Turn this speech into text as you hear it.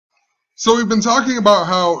So we've been talking about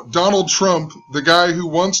how Donald Trump, the guy who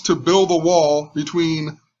wants to build a wall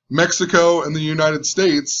between Mexico and the United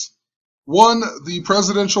States, won the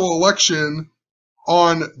presidential election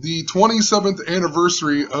on the 27th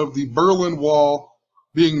anniversary of the Berlin Wall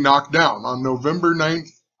being knocked down. On November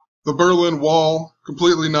 9th, the Berlin Wall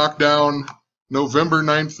completely knocked down, November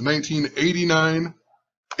 9th, 1989.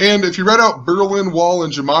 And if you read out Berlin Wall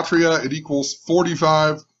in gematria, it equals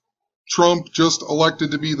 45. Trump just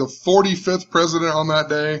elected to be the 45th president on that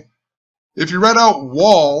day. If you read out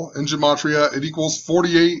wall in gematria, it equals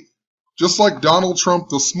 48. Just like Donald Trump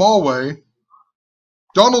the small way,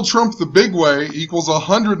 Donald Trump the big way equals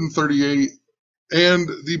 138. And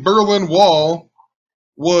the Berlin Wall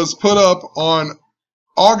was put up on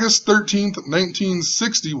August 13th,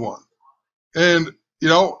 1961. And,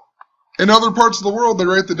 in other parts of the world, they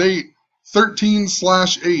write the date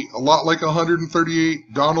 13/8, a lot like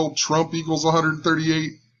 138. Donald Trump equals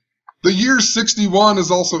 138. The year 61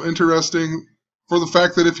 is also interesting for the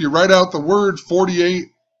fact that if you write out the word 48,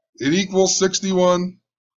 it equals 61.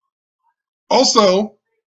 Also,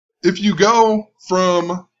 if you go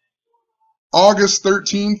from August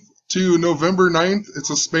 13th to November 9th,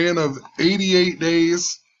 it's a span of 88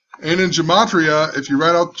 days. And in gematria, if you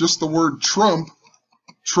write out just the word Trump,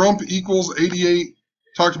 Trump equals 88.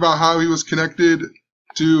 Talked about how he was connected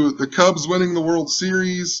to the Cubs winning the World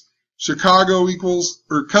Series.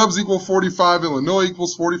 Cubs equal 45, Illinois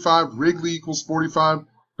equals 45, Wrigley equals 45.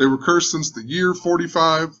 They were cursed since the year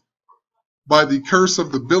 45 by the curse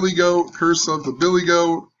of the Billy Goat. Curse of the Billy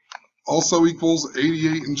Goat also equals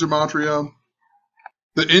 88 in gematria.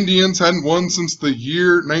 The Indians hadn't won since the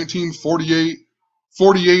year 1948.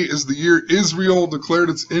 48 is the year Israel declared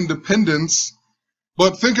its independence.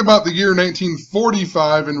 But think about the year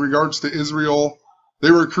 1945 in regards to Israel. They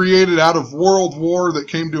were created out of World War that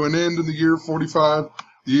came to an end in the year 45,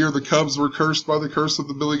 the year the Cubs were cursed by the curse of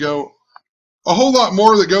the Billy Goat. A whole lot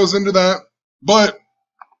more that goes into that, but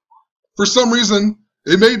for some reason,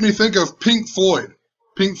 it made me think of Pink Floyd.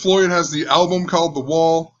 Pink Floyd has the album called The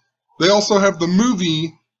Wall. They also have the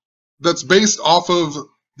movie that's based off of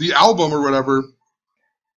the album or whatever.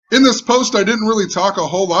 In this post, I didn't really talk a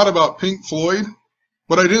whole lot about Pink Floyd,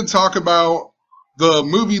 but I did talk about the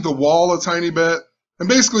movie The Wall a tiny bit, and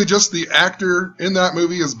basically just the actor in that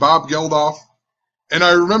movie is Bob Geldof. And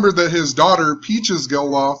I remember that his daughter, Peaches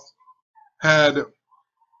Geldof, had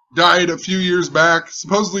died a few years back,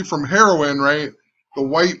 supposedly from heroin, right? The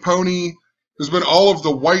white pony. There's been all of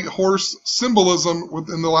the white horse symbolism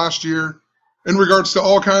within the last year in regards to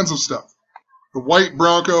all kinds of stuff. The white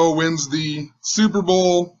Bronco wins the Super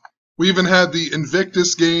Bowl. We even had the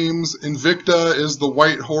Invictus games. Invicta is the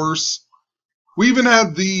white horse. We even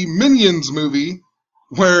had the Minions movie,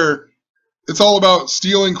 where it's all about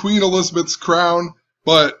stealing Queen Elizabeth's crown,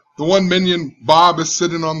 but the one minion, Bob, is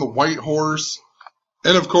sitting on the white horse.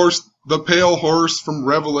 And of course, the pale horse from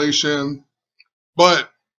Revelation. But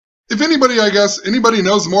if anybody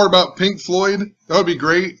knows more about Pink Floyd, that would be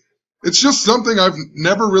great. It's just something I've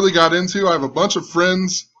never really got into. I have a bunch of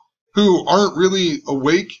friends who aren't really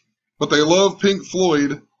awake, but they love Pink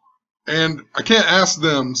Floyd, and I can't ask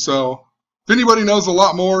them. So if anybody knows a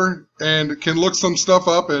lot more and can look some stuff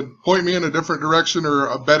up and point me in a different direction or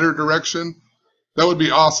a better direction, that would be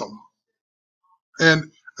awesome.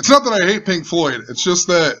 And it's not that I hate Pink Floyd. It's just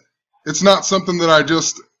that it's not something that I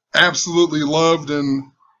just absolutely loved,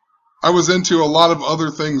 and I was into a lot of other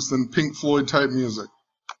things than Pink Floyd type music.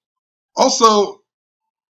 Also,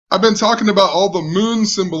 I've been talking about all the moon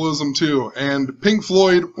symbolism too, and Pink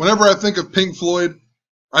Floyd, whenever I think of Pink Floyd,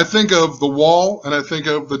 I think of The Wall, and I think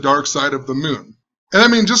of The Dark Side of the Moon. And I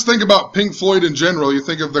mean, just think about Pink Floyd in general. You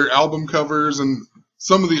think of their album covers and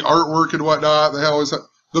some of the artwork and whatnot. They always have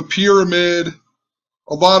the pyramid,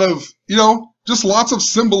 a lot of, just lots of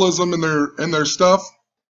symbolism in their stuff.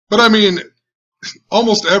 But I mean,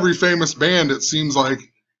 almost every famous band, it seems like,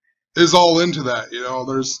 is all into that.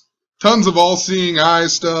 There's tons of all-seeing eye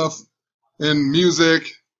stuff in music,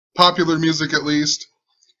 popular music at least.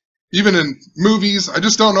 Even in movies, I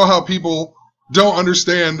just don't know how people don't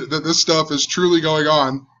understand that this stuff is truly going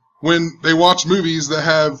on when they watch movies that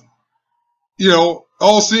have,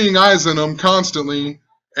 all-seeing eyes in them constantly,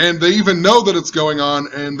 and they even know that it's going on,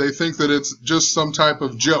 and they think that it's just some type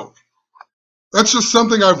of joke. That's just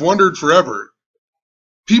something I've wondered forever.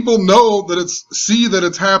 People know that see that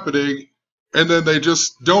it's happening, and then they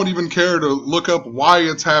just don't even care to look up why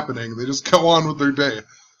it's happening. They just go on with their day.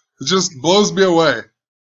 It just blows me away.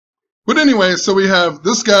 But anyway, so we have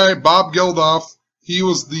this guy, Bob Geldof. He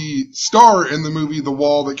was the star in the movie The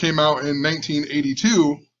Wall that came out in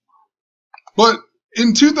 1982. But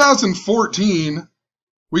in 2014,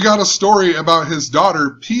 we got a story about his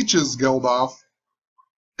daughter, Peaches Geldof.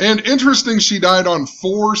 And interesting, she died on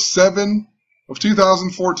 4/7 of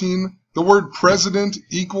 2014. The word president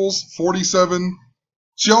equals 47.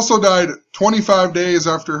 She also died 25 days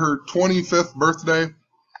after her 25th birthday.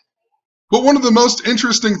 But one of the most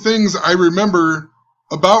interesting things I remember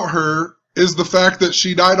about her is the fact that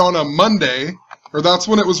she died on a Monday, or that's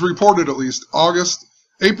when it was reported at least.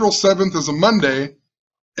 April 7th is a Monday,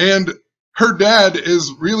 and her dad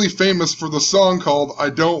is really famous for the song called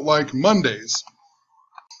I Don't Like Mondays.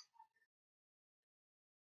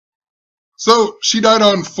 So she died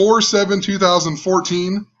on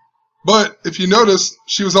 4/7/2014, but if you notice,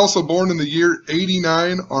 she was also born in the year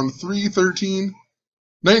 89 on 3/13.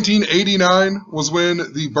 1989 was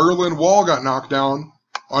when the Berlin Wall got knocked down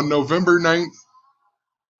on November 9th.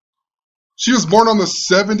 She was born on the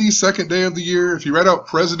 72nd day of the year. If you write out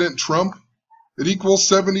President Trump, it equals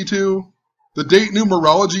 72. The date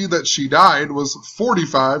numerology that she died was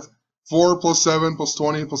 45. 4 plus 7 plus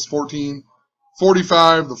 20 plus 14.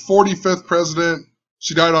 45, the 45th president.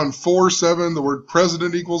 She died on 4/7. The word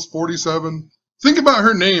president equals 47. Think about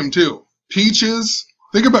her name, too. Peaches.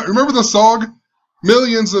 Remember the song?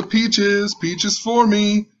 Millions of peaches, peaches for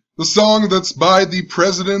me. The song that's by the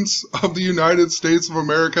presidents of the United States of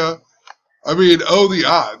America. I mean, oh, the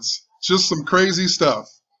odds. Just some crazy stuff.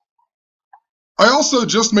 I also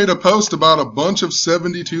just made a post about a bunch of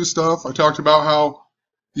 72 stuff. I talked about how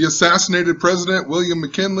the assassinated president, William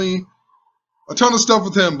McKinley, a ton of stuff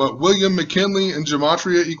with him, but William McKinley in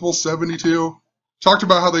Gematria equals 72. Talked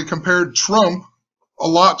about how they compared Trump a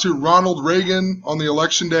lot to Ronald Reagan on the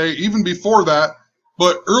election day, even before that.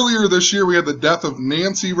 But earlier this year, we had the death of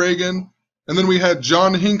Nancy Reagan, and then we had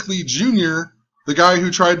John Hinckley Jr., the guy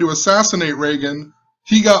who tried to assassinate Reagan.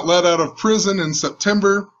 He got let out of prison in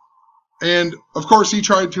September, and of course he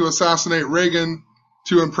tried to assassinate Reagan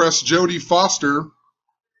to impress Jodie Foster,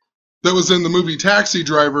 that was in the movie Taxi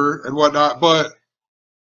Driver and whatnot, but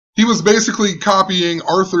he was basically copying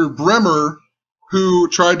Arthur Bremer, who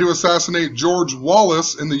tried to assassinate George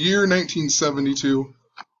Wallace in the year 1972.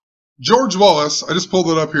 George Wallace, I just pulled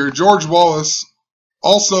it up here, George Wallace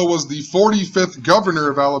also was the 45th governor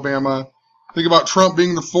of Alabama. Think about Trump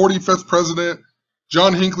being the 45th president.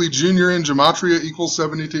 John Hinckley Jr. in Gematria equals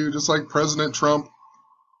 72, just like President Trump.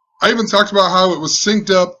 I even talked about how it was synced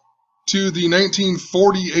up to the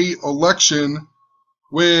 1948 election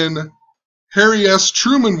when Harry S.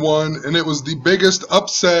 Truman won, and it was the biggest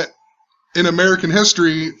upset in American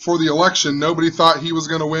history for the election. Nobody thought he was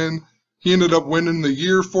going to win. He ended up winning the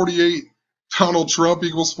year 48. Donald Trump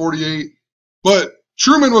equals 48. But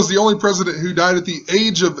Truman was the only president who died at the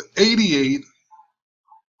age of 88,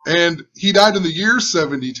 and he died in the year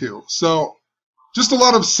 72. So just a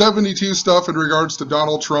lot of 72 stuff in regards to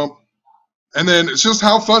Donald Trump. And then it's just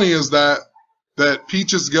how funny is that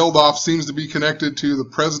Peaches Geldof seems to be connected to the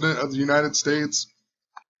President of the United States.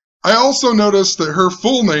 I also noticed that her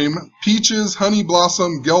full name, Peaches Honey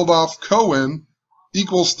Blossom Geldof Cohen,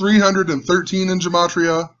 equals 313 in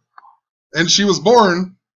Gematria, and she was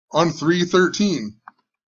born on 3/13.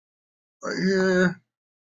 Right here,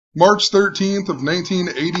 March 13th of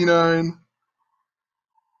 1989.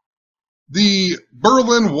 The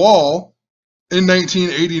Berlin Wall in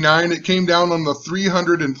 1989, it came down on the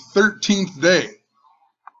 313th day.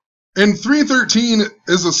 And 313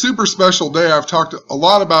 is a super special day. I've talked a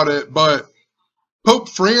lot about it, but Pope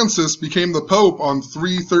Francis became the Pope on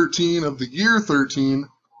 3/13 of the year 13.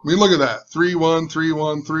 I mean, look at that,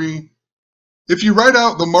 31313. If you write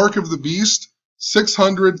out the mark of the beast,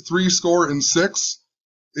 600 6,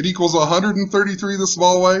 it equals 133 the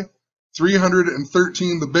small way,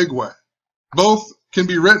 313 the big way. Both can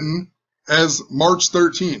be written as March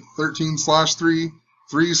 13th, 13/3,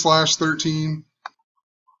 3/13.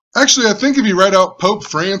 Actually, I think if you write out Pope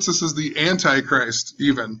Francis as the Antichrist,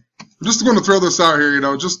 even. I'm just going to throw this out here,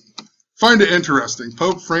 just find it interesting.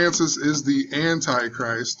 Pope Francis is the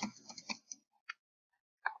Antichrist.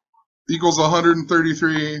 Equals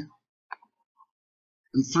 133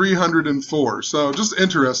 and 304. So just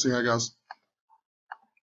interesting, I guess.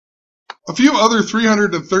 A few other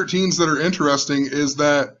 313s that are interesting is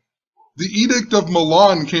that the Edict of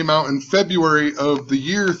Milan came out in February of the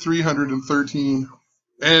year 313,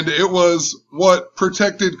 and it was what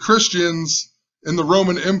protected Christians in the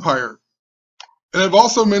Roman Empire. And I've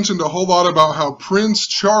also mentioned a whole lot about how Prince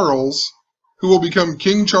Charles, who will become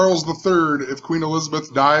King Charles III if Queen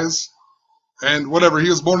Elizabeth dies, and whatever, he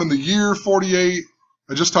was born in the year 48.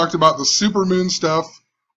 I just talked about the supermoon stuff,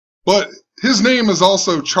 but his name is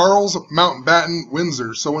also Charles Mountbatten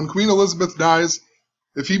Windsor. So when Queen Elizabeth dies,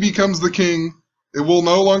 if he becomes the king, It will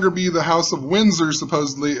no longer be the House of Windsor,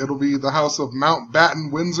 supposedly. It'll be the House of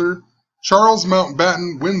Mountbatten-Windsor. Charles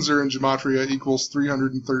Mountbatten Windsor in Gematria equals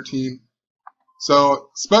 313. So,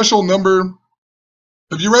 special number.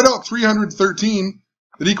 If you write out 313,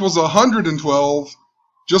 it equals 112,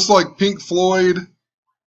 just like Pink Floyd.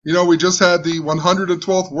 You know, we just had the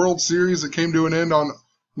 112th World Series that came to an end on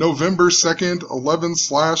November 2nd,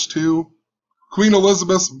 11/2. Queen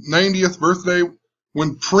Elizabeth's 90th birthday,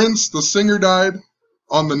 when Prince, the singer, died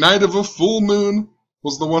on the night of a full moon,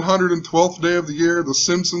 was the 112th day of the year. The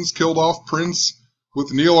Simpsons killed off Prince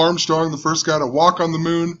with Neil Armstrong, the first guy to walk on the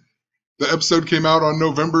moon. The episode came out on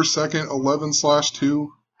November 2nd, 11/2.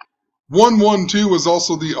 112 was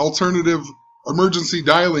also the alternative emergency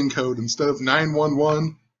dialing code instead of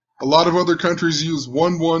 911. A lot of other countries use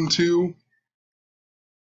 112.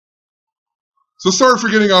 So sorry for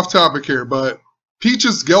getting off topic here, but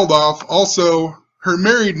Peaches Geldof, also, her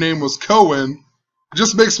married name was Cohen. It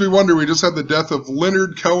just makes me wonder, we just had the death of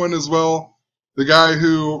Leonard Cohen as well, the guy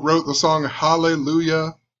who wrote the song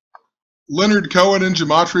Hallelujah. Leonard Cohen in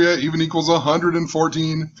Gematria even equals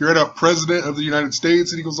 114. If you write out President of the United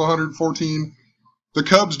States, it equals 114. The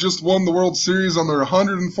Cubs just won the World Series on their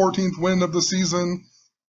 114th win of the season.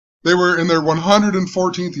 They were in their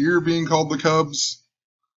 114th year being called the Cubs.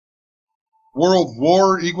 World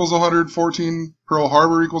War equals 114. Pearl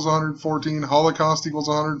Harbor equals 114. Holocaust equals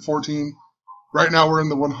 114. Right now we're in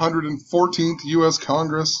the 114th U.S.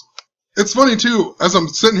 Congress. It's funny too, as I'm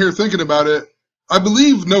sitting here thinking about it, I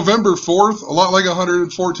believe November 4th, a lot like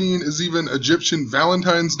 114, is even Egyptian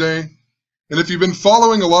Valentine's Day. And if you've been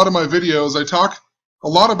following a lot of my videos, I talk a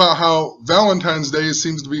lot about how Valentine's Day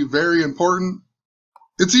seems to be very important.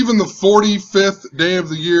 It's even the 45th day of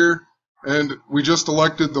the year, and we just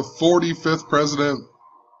elected the 45th president.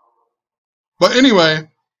 But anyway,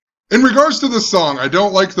 in regards to this song, I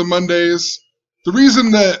Don't Like the Mondays. The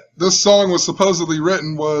reason that this song was supposedly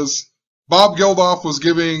written was Bob Geldof was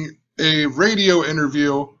giving a radio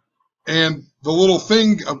interview, and the little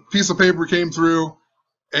thing, a piece of paper came through,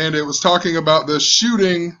 and it was talking about the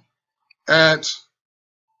shooting at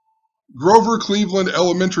Grover-Cleveland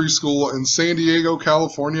Elementary School in San Diego,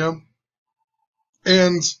 California.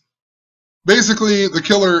 And basically, the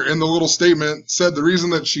killer in the little statement said the reason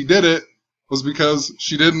that she did it was because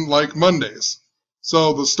she didn't like Mondays.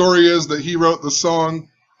 So the story is that he wrote the song,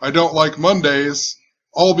 I Don't Like Mondays,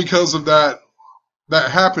 all because of that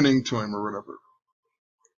happening to him or whatever.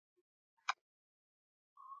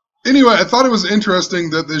 Anyway, I thought it was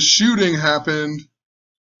interesting that this shooting happened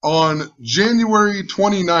on January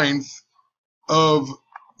 29th of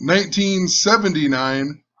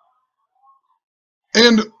 1979.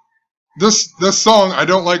 And this song, I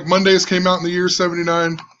Don't Like Mondays, came out in the year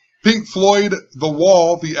 79. Pink Floyd, The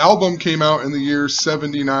Wall, the album, came out in the year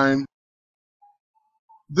 79.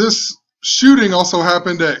 This shooting also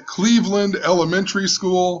happened at Cleveland Elementary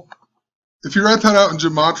School. If you write that out in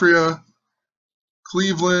Gematria,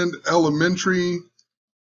 Cleveland Elementary,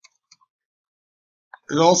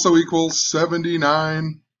 it also equals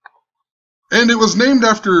 79. And it was named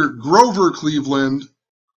after Grover Cleveland,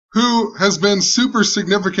 who has been super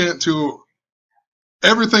significant to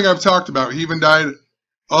everything I've talked about. He even died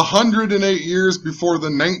 108 years before the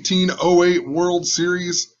 1908 World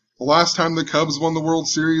Series, the last time the Cubs won the World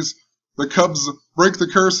Series. The Cubs break the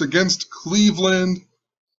curse against Cleveland.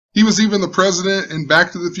 He was even the president in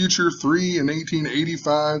Back to the Future 3 in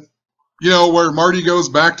 1885. You know, where Marty goes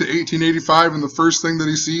back to 1885 and the first thing that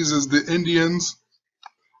he sees is the Indians.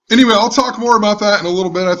 Anyway, I'll talk more about that in a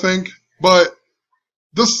little bit, I think. But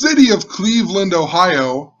the city of Cleveland,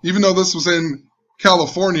 Ohio, even though this was in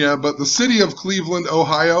California, but the city of Cleveland,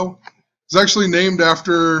 Ohio, is actually named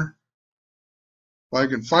after, if I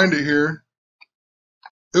can find it here,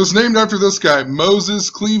 it was named after this guy, Moses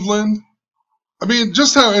Cleveland. I mean,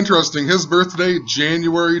 just how interesting. His birthday,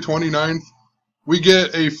 January 29th. We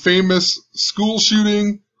get a famous school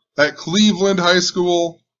shooting at Cleveland High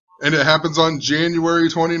School, and it happens on January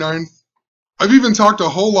 29th. I've even talked a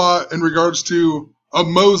whole lot in regards to a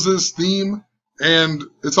Moses theme, and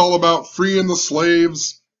it's all about freeing the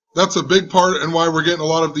slaves. That's a big part in why we're getting a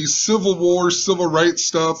lot of these Civil War, civil rights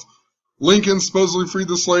stuff. Lincoln supposedly freed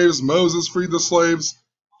the slaves. Moses freed the slaves.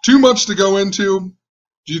 Too much to go into.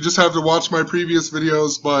 You just have to watch my previous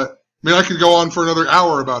videos, but I mean, I could go on for another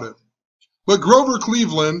hour about it. But Grover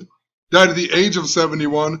Cleveland died at the age of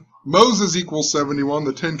 71. Moses equals 71.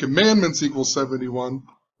 The Ten Commandments equals 71.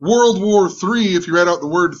 World War III, if you write out the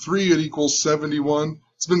word 3, it equals 71.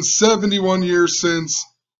 It's been 71 years since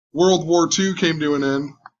World War II came to an end.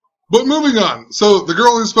 But moving on. So the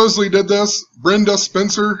girl who supposedly did this, Brenda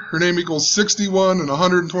Spencer, her name equals 61 and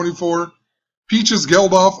 124. Peaches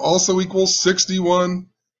Geldof also equals 61.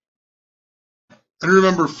 And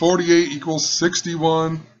remember, 48 equals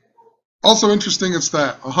 61. Also interesting, it's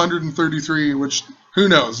that 133, which, who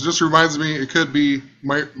knows? It just reminds me it could be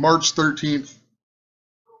March 13th.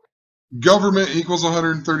 Government equals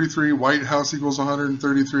 133. White House equals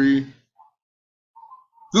 133.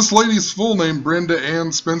 This lady's full name, Brenda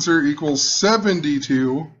Ann Spencer, equals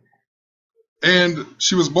 72. And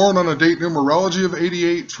she was born on a date numerology of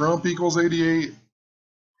 88. Trump equals 88.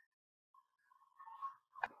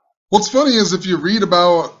 What's funny is if you read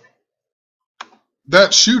about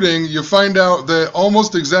that shooting, you find out that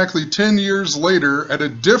almost exactly 10 years later, at a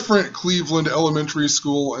different Cleveland elementary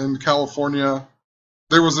school in California,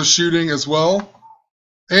 there was a shooting as well.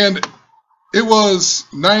 And it was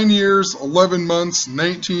 9 years, 11 months,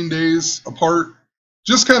 19 days apart.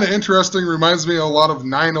 Just kind of interesting. Reminds me a lot of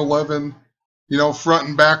 9/11, you know, front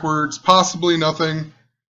and backwards, possibly nothing.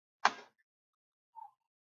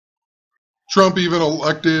 Trump even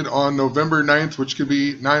elected on November 9th, which could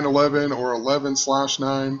be 9/11 or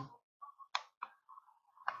 11/9.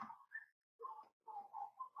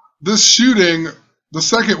 This shooting, the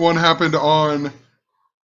second one, happened on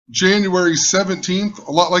January 17th,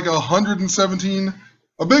 a lot like 117,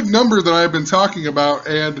 a big number that I've been talking about.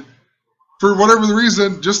 And for whatever the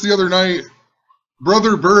reason, just the other night,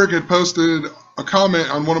 Brother Berg had posted a comment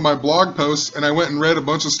on one of my blog posts, and I went and read a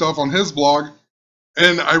bunch of stuff on his blog.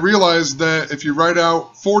 And I realized that if you write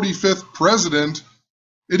out 45th president,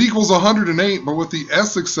 it equals 108, but with the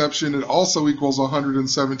S exception, it also equals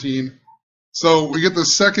 117. So we get the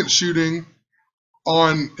second shooting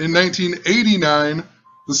in 1989,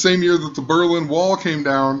 the same year that the Berlin Wall came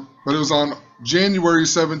down, but it was on January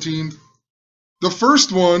 17th. The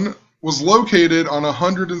first one was located on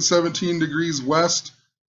 117 degrees west.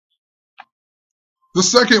 The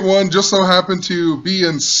second one just so happened to be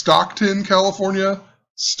in Stockton, California.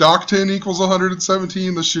 Stockton equals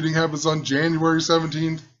 117. The shooting happens on January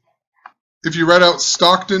 17th. If you write out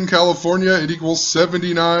Stockton, California, it equals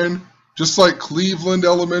 79. Just like Cleveland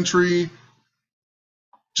Elementary.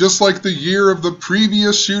 Just like the year of the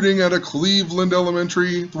previous shooting at a Cleveland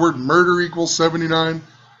Elementary, the word murder equals 79.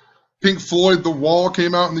 Pink Floyd, The Wall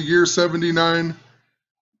came out in the year 79.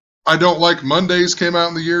 I Don't Like Mondays came out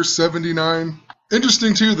in the year 79.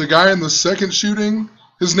 Interesting too, the guy in the second shooting,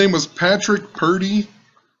 his name was Patrick Purdy.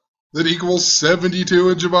 That equals 72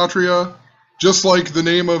 in Gematria. Just like the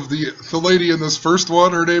name of the lady in this first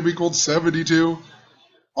one, her name equaled 72.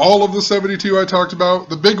 All of the 72 I talked about.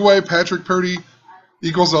 The big way, Patrick Purdy,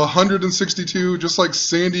 equals 162, just like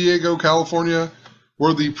San Diego, California,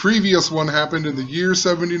 where the previous one happened in the year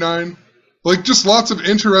 79. Like, just lots of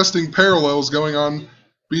interesting parallels going on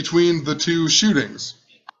between the two shootings.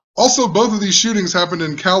 Also, both of these shootings happened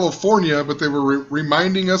in California, but they were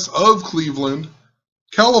reminding us of Cleveland.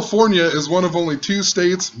 California is one of only two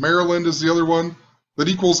states, Maryland is the other one, that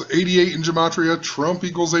equals 88 in Gematria. Trump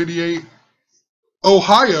equals 88.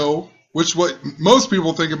 Ohio, which what most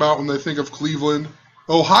people think about when they think of Cleveland,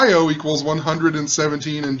 Ohio equals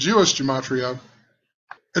 117 in Jewish Gematria.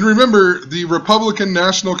 And remember, the Republican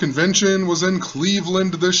National Convention was in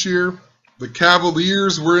Cleveland this year. The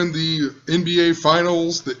Cavaliers were in the NBA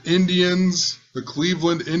Finals. The Indians, the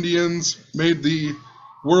Cleveland Indians, made the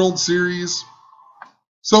World Series.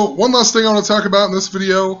 So one last thing I want to talk about in this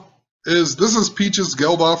video is this is Peaches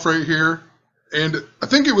Geldof right here. And I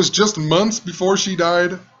think it was just months before she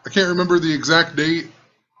died. I can't remember the exact date.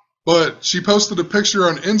 But she posted a picture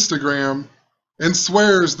on Instagram and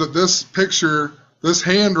swears that this picture, this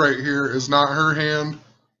hand right here, is not her hand.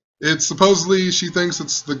 It's supposedly, she thinks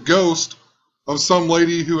it's the ghost of some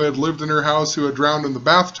lady who had lived in her house who had drowned in the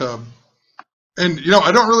bathtub. And, you know,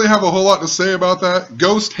 I don't really have a whole lot to say about that.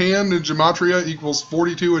 Ghost hand in Gematria equals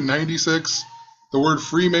 42 and 96. The word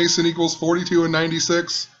Freemason equals 42 and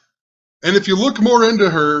 96. And if you look more into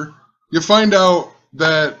her, you find out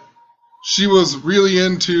that she was really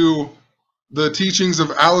into the teachings of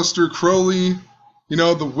Aleister Crowley, you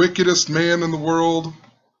know, the wickedest man in the world.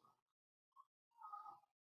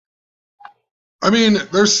 I mean,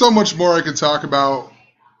 there's so much more I could talk about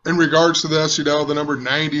in regards to this, you know, the number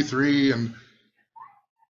 93 and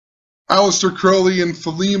Aleister Crowley and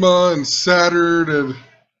Thelema and Saturn and,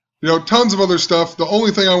 you know, tons of other stuff. The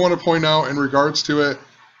only thing I want to point out in regards to it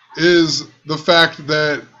is the fact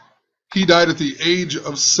that he died at the age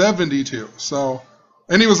of 72. So,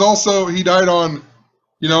 and he died on,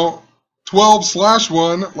 you know,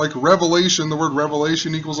 12/1, like Revelation. The word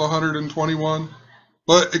Revelation equals 121.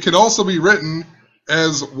 But it can also be written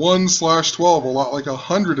as 1/12, a lot like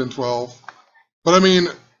 112. But I mean,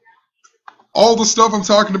 all the stuff I'm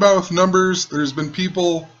talking about with numbers, there's been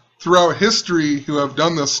people throughout history who have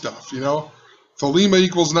done this stuff, you know. Thelema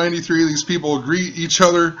equals 93. These people greet each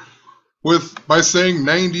other by saying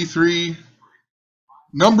 93.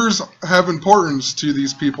 Numbers have importance to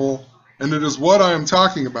these people, and it is what I am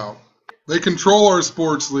talking about. They control our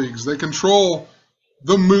sports leagues. They control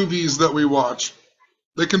the movies that we watch.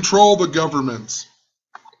 They control the governments.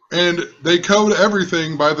 And they code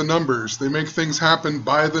everything by the numbers. They make things happen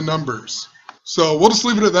by the numbers. So we'll just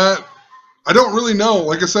leave it at that. I don't really know.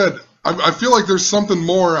 Like I said, I feel like there's something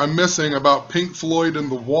more I'm missing about Pink Floyd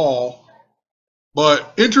and The Wall.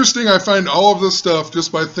 But interesting, I find all of this stuff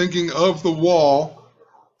just by thinking of The Wall.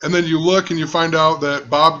 And then you look and you find out that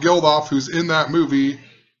Bob Geldof, who's in that movie,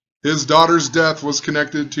 his daughter's death was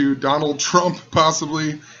connected to Donald Trump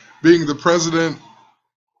possibly being the president.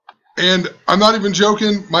 And I'm not even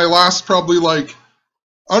joking, my last probably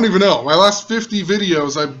I don't even know, my last 50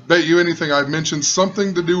 videos, I bet you anything, I've mentioned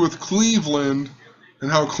something to do with Cleveland and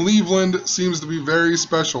how Cleveland seems to be very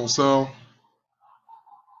special. So,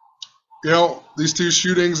 you know, these two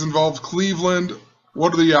shootings involved Cleveland.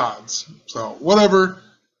 What are the odds? So, whatever.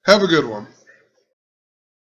 Have a good one.